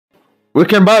We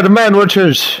can buy the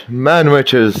Manwitches.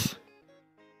 Manwitches.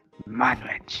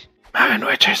 Manwitch.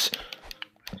 Manwitches.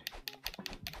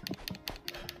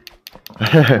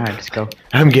 Alright, let's go.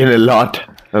 I'm getting a lot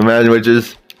of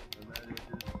Manwitches.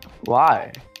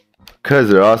 Why? Cause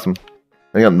they're awesome.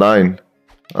 I got 9.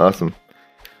 Awesome.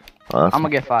 Awesome. I'm gonna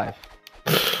get 5.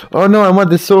 Oh no, I want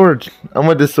this sword. I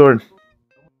want this sword.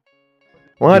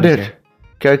 Want it?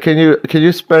 Can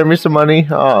you spare me some money?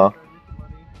 Oh.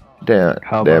 Damn.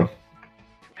 Damn.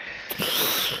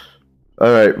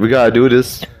 Alright, we gotta do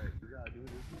this.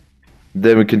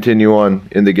 Then we continue on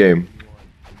in the game.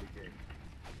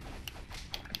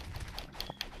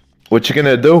 What you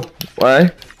gonna do? Why?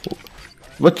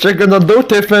 What you gonna do,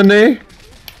 Tiffany?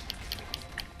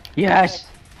 Yes.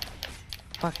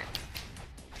 Fuck.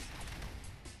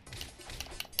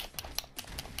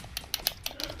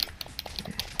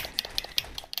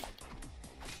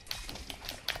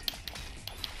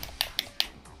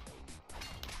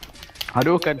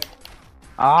 Hadouken.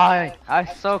 I'm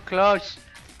so close.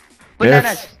 Bananas.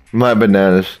 Yes, my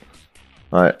bananas.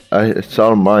 It's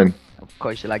all mine. Of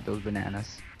course you like those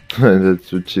bananas.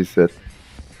 That's what she said.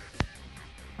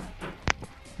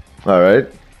 Alright.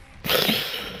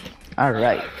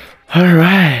 Alright.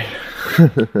 Alright.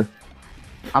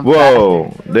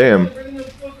 Whoa, damn.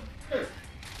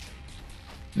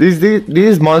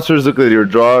 These monsters look like they're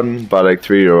drawn by like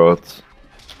 3-year-olds.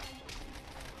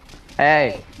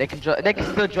 Hey, they can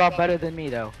still draw better than me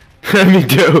though. Me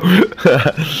too.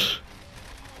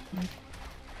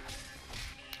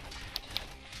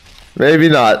 Maybe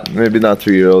not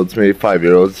 3-year-olds, maybe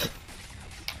 5-year-olds.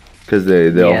 Cause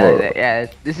they'll yeah,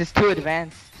 this is too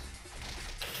advanced.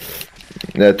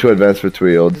 Yeah, too advanced for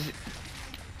 3-year-olds.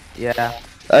 Yeah.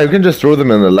 We can just throw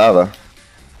them in the lava.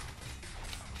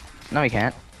 No, we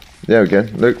can't. Yeah, we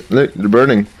can. Look, they're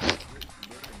burning.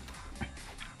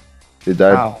 They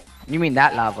died. Oh, you mean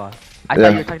that lava? I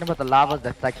thought you were talking about the lava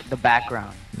that's like the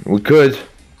background. We could,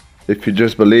 if you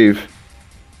just believe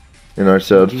in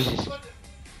ourselves. Jesus.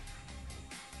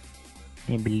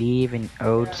 You believe in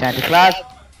old Santa Claus?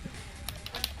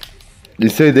 You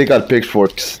say they got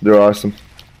pitchforks. They're awesome.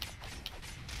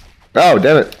 Oh,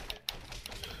 damn it.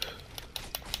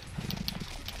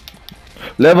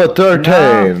 Level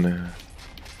 13. No.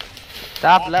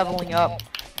 Stop leveling up.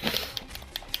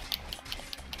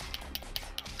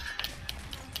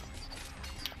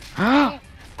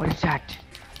 What is that?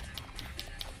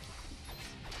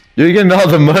 You're getting all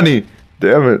the money.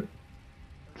 Damn it.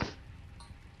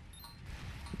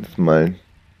 It's mine.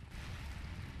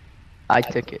 I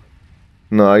took it.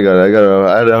 No, I got it.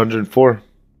 I had 104.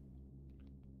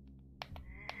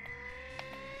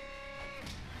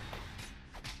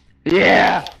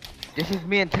 Yeah! This is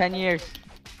me in 10 years.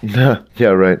 Yeah,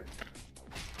 right.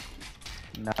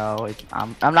 No,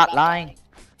 I'm not lying.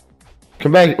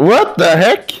 Come back. What the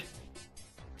heck?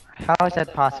 How is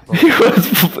that possible? He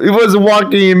was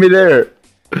walking in midair.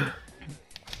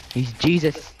 He's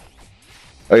Jesus.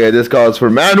 Okay, this calls for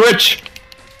Manwitch.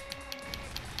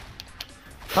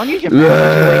 Don't use your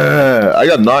power. I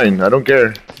got 9. I don't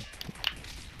care.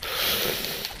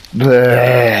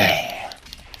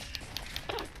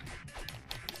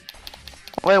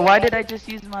 Wait, why did I just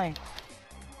use mine?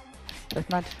 That's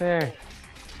not fair.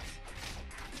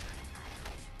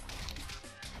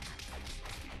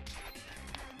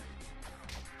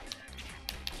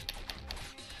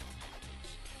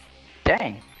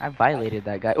 Dang, I violated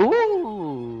that guy.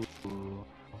 Ooh!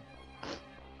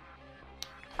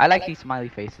 I like these smiley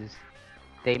faces.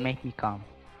 They make me calm.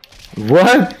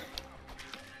 What?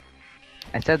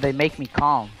 I said they make me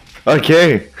calm.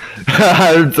 Okay.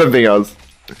 I heard something else.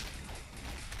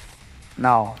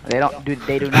 No, they do not make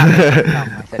me calm.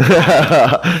 I said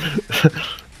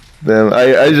Damn,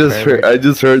 I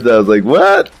just heard that. I was like,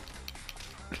 what?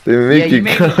 They make you you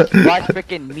made me watch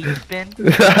freaking meat spin.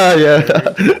 Yeah.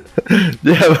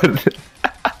 Yeah, but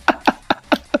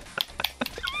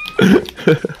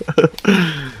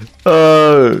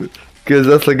oh, cause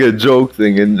that's like a joke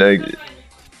thing, and like,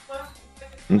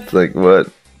 it's like what?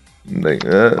 Like,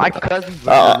 My cousins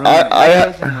were in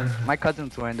the room. My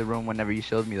cousins were in the room whenever you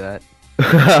showed me that.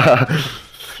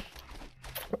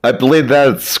 I played that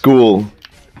at school.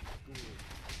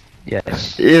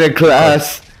 Yes. In a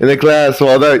class,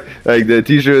 while that, like, the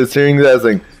teacher was singing that, I was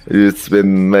like, you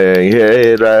spin my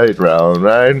head right round,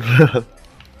 right?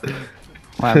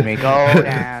 When we go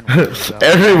down.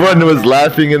 Everyone was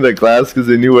laughing in the class because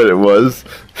they knew what it was.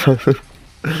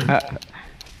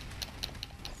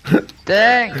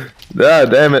 Dang! Ah,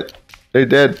 damn it. They're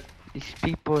dead. These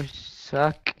people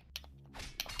suck.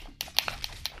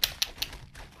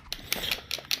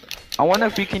 I wonder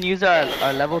if we can use our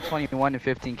level 21 and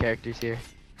 15 characters here.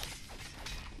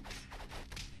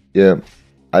 Yeah,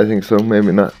 I think so.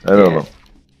 Maybe not. I don't know.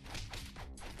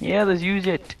 Yeah, let's use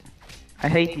it. I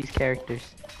hate these characters.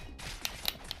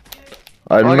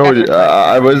 I don't know.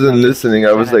 I wasn't listening.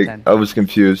 I was like, I was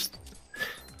confused.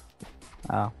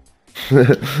 Oh.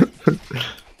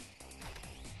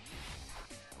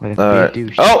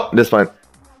 Alright. Oh, that's fine.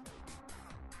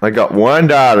 I got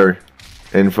 $1,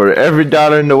 and for every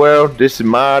dollar in the world, this is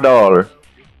my dollar.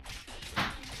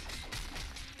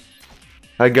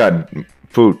 I got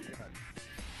food.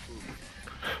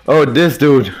 Oh, this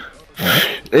dude.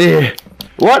 Eh.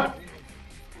 What?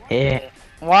 Yeah.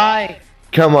 Why?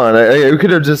 Come on, we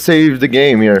could have just saved the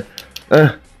game here.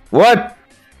 What?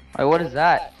 Wait, what is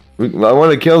that? I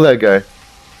want to kill that guy.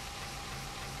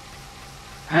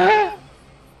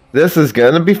 This is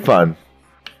gonna be fun.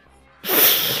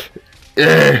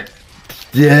 Yay!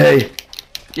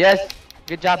 Yes.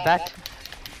 Good job, Bat.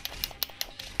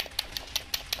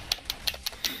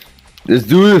 Let's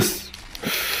do this.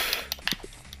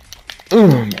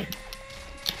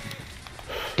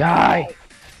 Die.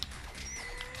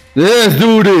 Let's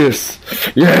do this.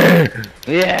 Yeah.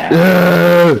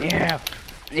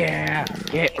 Yeah.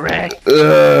 Get wrecked.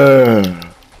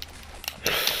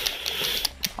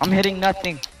 I'm hitting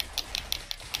nothing.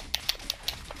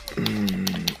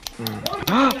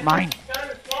 Mine.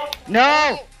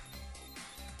 No.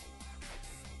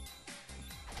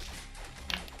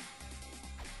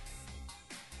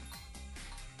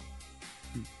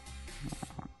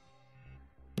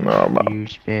 You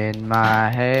spin my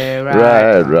hair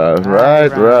right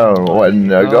round.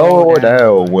 When I go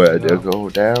down, when I go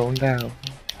down.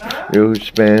 You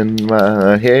spin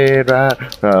my head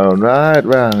right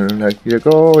round, like you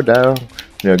go down.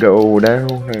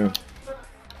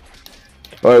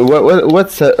 Alright,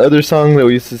 what's that other song that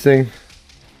we used to sing?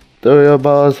 Do your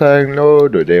balls hang low?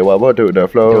 Do they wobble to the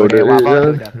floor? Do they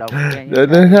wobble to the floor?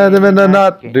 They have them in the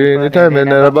knot. Do you time in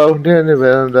the boat?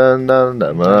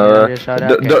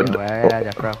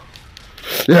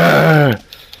 Yeah!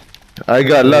 I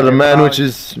got a lot of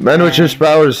Manwitches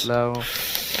powers.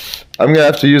 I'm gonna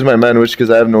have to use my Manwitch because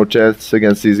I have no chance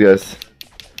against these guys.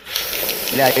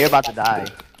 Yeah, you're about to die.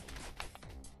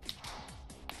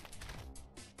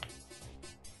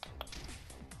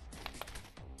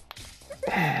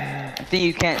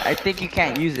 I think you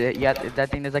can't use it. Yeah,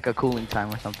 that thing is like a cooling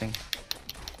time or something.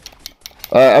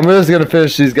 I'm just gonna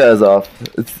finish these guys off.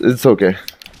 It's okay.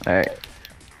 Alright.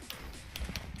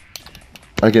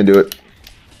 I can do it.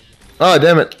 Oh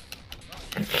damn it.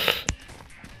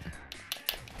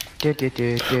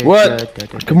 What?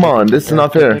 Come on, this is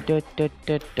not fair.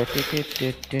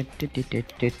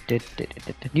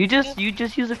 You just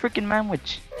use a freaking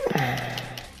Manwitch.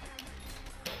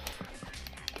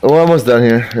 We're almost done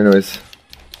here, anyways.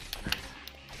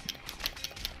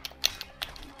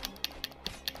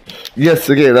 Yes,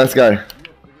 okay, last guy.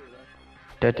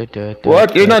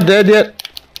 What? You're not dead yet?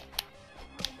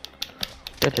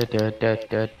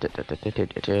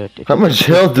 How much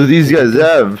health do these guys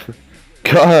have?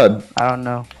 God. I don't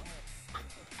know.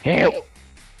 Help.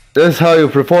 This is how you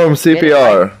perform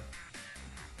CPR.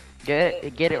 Get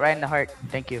it right in the heart.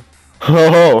 Thank you.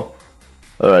 Oh.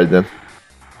 Alright then.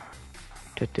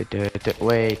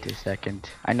 Wait a second.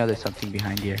 I know there's something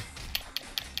behind here.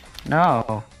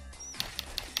 No.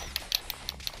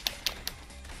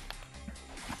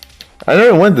 I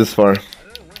never went this far.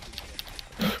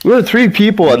 We were 3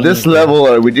 people at this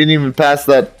level and we didn't even pass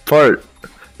that part.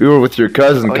 We were with your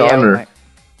cousin Connor.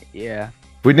 Yeah.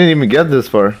 We didn't even get this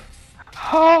far.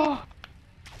 Oh.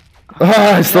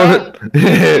 I saw it.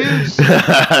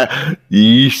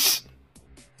 Yeesh.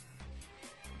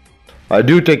 I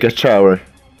do take a shower.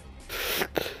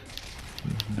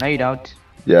 No, you don't.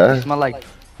 Yeah. You smell like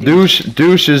douche.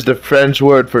 Douche is the French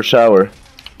word for shower.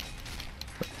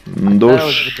 Douche. That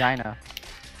was vagina.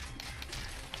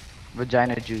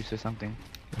 Vagina juice or something.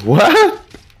 What?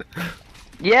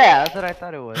 Yeah, that's what I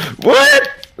thought it was. What?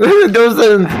 Those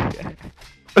vagina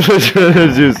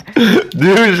juice.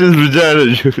 Douche is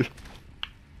vagina juice.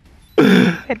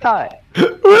 I thought.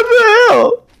 What the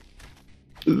hell?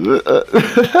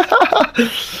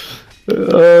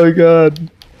 Oh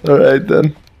god. Alright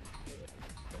then.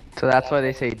 So that's why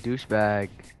they say douchebag.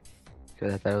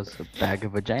 Because I thought it was a bag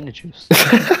of vagina juice.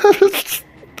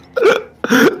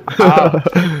 Oh,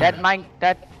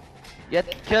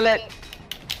 kill it.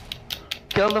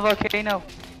 Kill the volcano.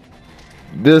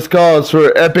 This calls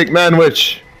for epic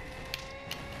Manwitch.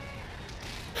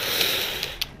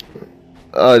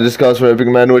 This calls for epic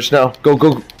Manwitch now. Go,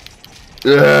 go.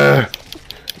 Yeah.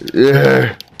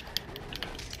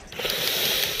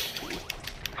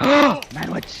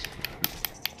 Manwich.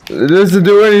 It doesn't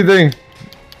do anything.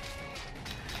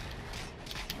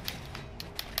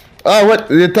 Oh, what?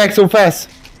 They attack so fast.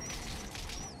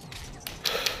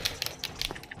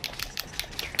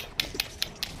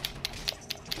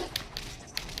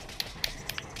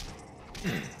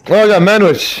 Oh, I got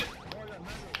Manwich.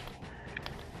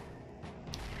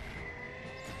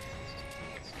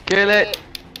 Kill it.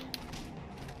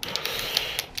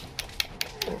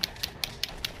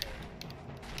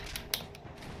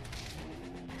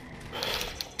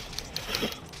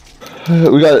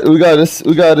 We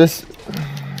got this.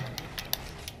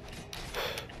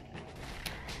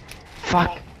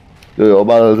 Fuck. Do all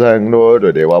about the thing, no,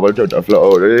 do they wobble to the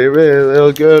flow? They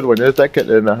feel good when you take it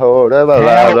in the hole. Oh,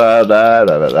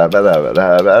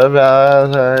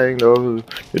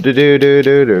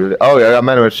 yeah, I got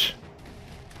Manwich.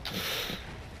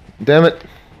 Damn it.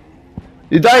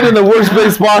 You died in the worst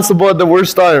place possible at the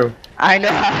worst time. I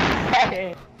know.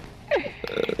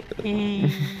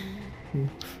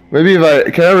 Maybe if I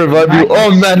can I revive you?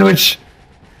 Oh, Manwich.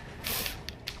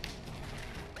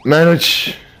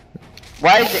 Manwich.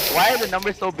 Why are the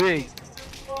numbers so big?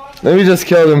 Let me just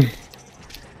kill them.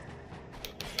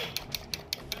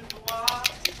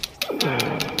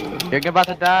 You're about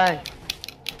to die.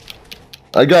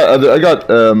 I got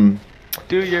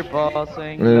Do your ball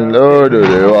swing. no,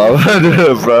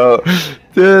 bro.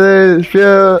 Do this,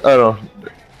 yeah. I don't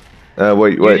know.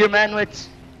 Wait. Use your Manwich.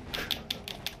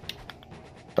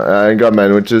 I ain't got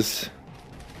Manwitches.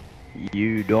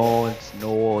 You don't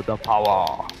know the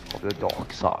power of the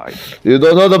dark side. You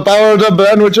don't know the power of the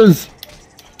Manwitches.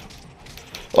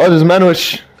 Oh, there's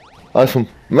Manwich. Awesome.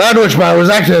 Manwich powers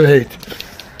activate.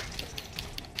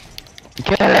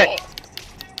 Kill it.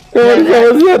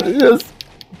 Oh, that? Yes.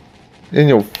 In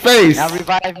your face. Now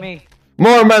revive me.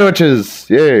 More Manwitches.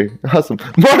 Yay. Awesome.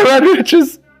 More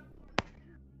Manwitches.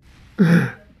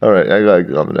 Alright, I gotta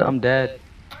calm down. I'm dead.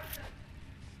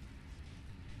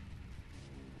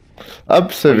 I'm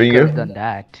saving You you. could've done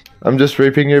that. I'm just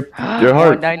raping your heart.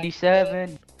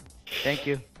 197. Thank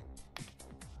you.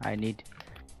 I need.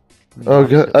 Oh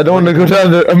god, I don't want to go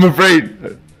down there. I'm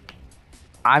afraid.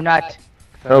 I'm not.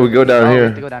 Oh, we go down We here.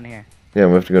 have to go down here. Yeah,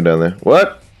 we have to go down there.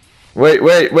 What? Wait.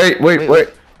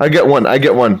 I get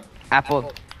one.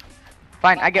 Apple.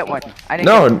 Fine, I get one. I didn't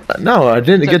No, get no, I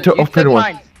didn't get to you open took one.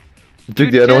 mine. I took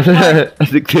You the other one. took mine. I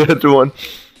took the other one.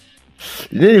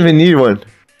 You didn't even need one.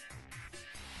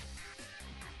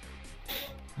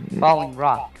 Falling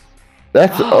rocks.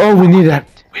 That's oh, we need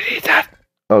that. We need that.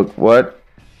 Oh, what?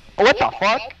 Oh, what the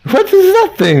fuck? What is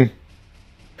that thing?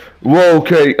 Whoa,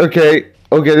 okay.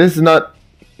 This is not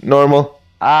normal.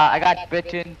 I got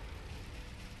bitten.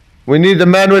 We need the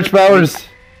Manwich powers.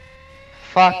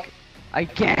 Fuck. I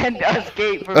can't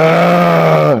escape from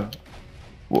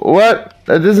What?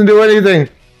 That doesn't do anything.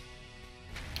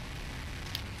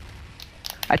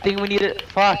 I think we need it.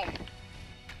 Fuck.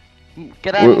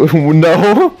 Get out.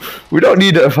 No, we don't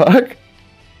need a fuck.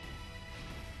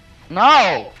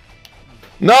 No.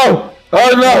 No! Oh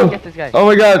no! Get this guy. Oh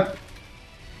my god!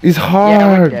 He's Yeah, we're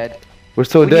hard. dead. We're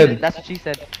so We need dead. it. That's what she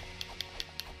said.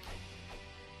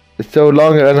 It's so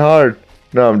long and hard.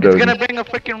 No, I'm It's joking. gonna bring a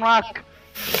freaking rock.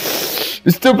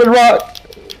 You stupid rock!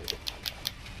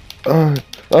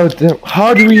 Oh damn!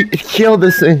 How do we kill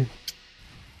this thing?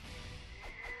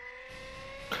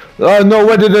 Oh no!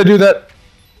 Why did I do that?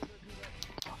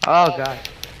 Oh god.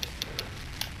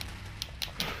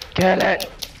 Kill it.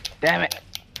 Damn it.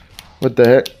 What the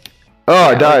heck? Oh, I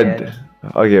Yeah, we died. did.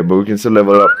 Okay, but we can still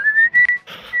level up.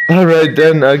 Alright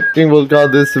then, I think we'll call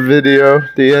this video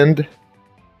the end.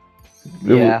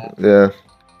 Yeah.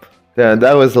 Yeah,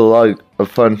 that was a lot of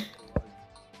fun.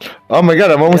 Oh my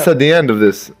god, I'm almost Yep. at the end of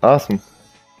this. Awesome.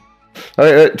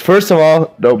 Alright, first of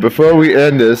all, no, before we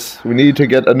end this, we need to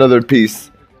get another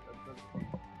piece.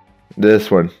 This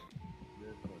one.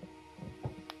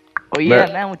 Oh yeah,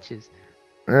 Manwitches.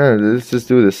 Yeah, let's just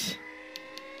do this.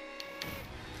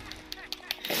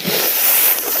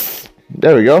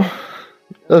 There we go.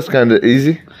 That's kind of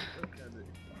easy.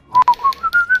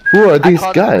 Who are these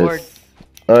called the word. guys?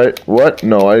 Alright, what?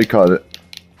 No, I called it.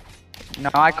 No,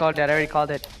 I called that. I already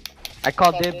called it. I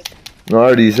called dibs. No, I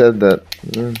already said that.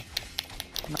 Mm.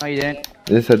 No, you didn't.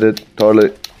 Yes, I did. Totally.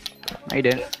 No, you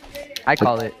didn't. I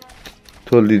called it.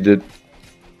 Totally did.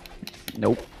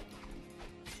 Nope.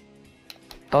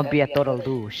 Don't be a total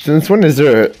douche. Since when is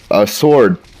there a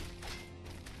sword?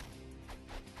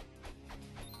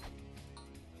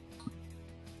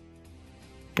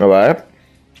 Alright.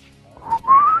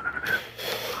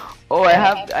 Oh, I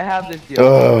have this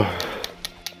deal.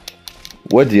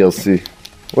 What DLC?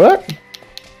 What?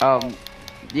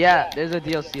 Yeah, there's a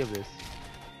DLC of this.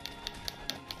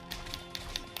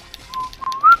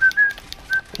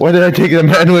 Why did I take the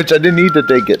Manwitch? I didn't need to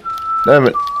take it. Damn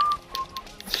it.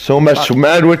 So much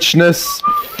Manwitchness.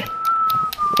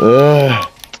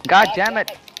 God damn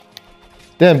it.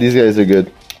 Damn, these guys are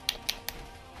good.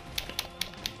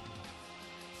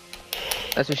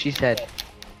 That's what she said.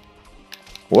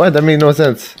 What? That made no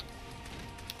sense.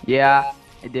 Yeah,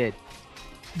 it did.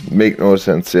 Make no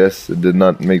sense. Yes, it did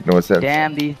not make no sense.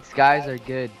 Damn, these guys are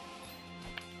good.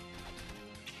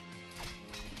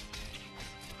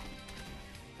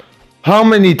 How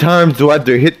many times do I have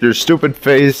to hit your stupid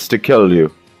face to kill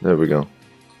you? There we go.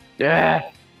 Yeah.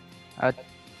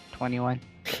 21.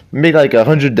 Make like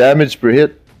 100 damage per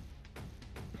hit.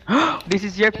 This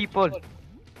is your people.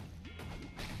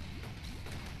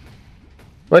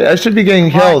 Wait, I should be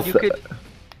getting Come on, health. you could-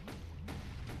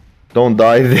 Don't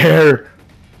die there.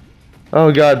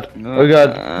 Oh god. Oh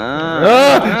god.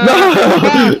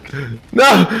 No!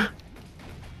 No!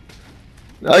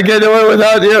 I can't do it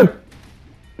without you.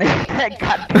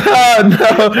 God. Oh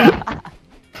no!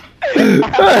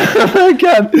 Oh my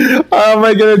god! How am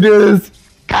I gonna do this?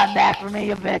 Come back for me,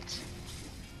 you bitch.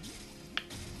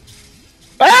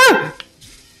 Ah!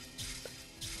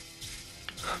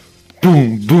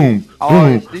 Boom, boom, Oh,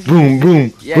 boom, this is- boom,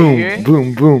 boom, yeah, you hear boom, it?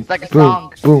 boom, boom, It's like a boom,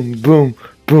 song. boom, boom,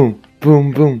 boom,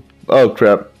 boom, boom. Oh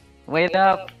crap! Wait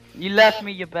up. You left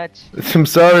me, you bitch. I'm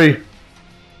sorry.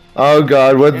 Oh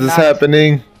god, what You're is not-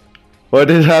 happening? What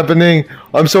is happening?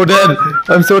 I'm so dead.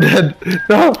 I'm so dead.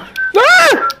 No.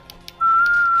 No.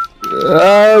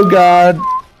 Oh god.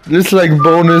 This is like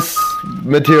bonus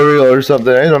material or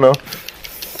something. I don't know.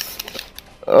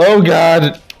 Oh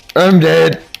god. I'm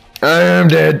dead. I am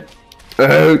dead.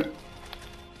 Oh.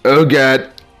 Oh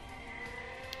god.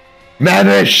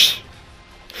 Vanish.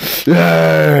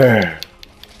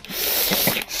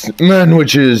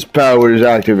 Manwitches powers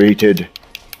activated.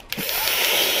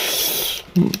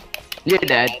 You're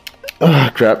dead. Oh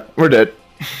crap, we're dead.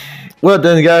 Well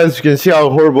then guys, you can see how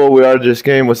horrible we are at this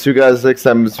game. We'll see you guys next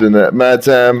time. It's been Mad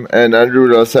Sam and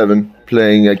Andrew 7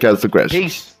 playing Castle Crash.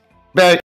 Peace. Bye.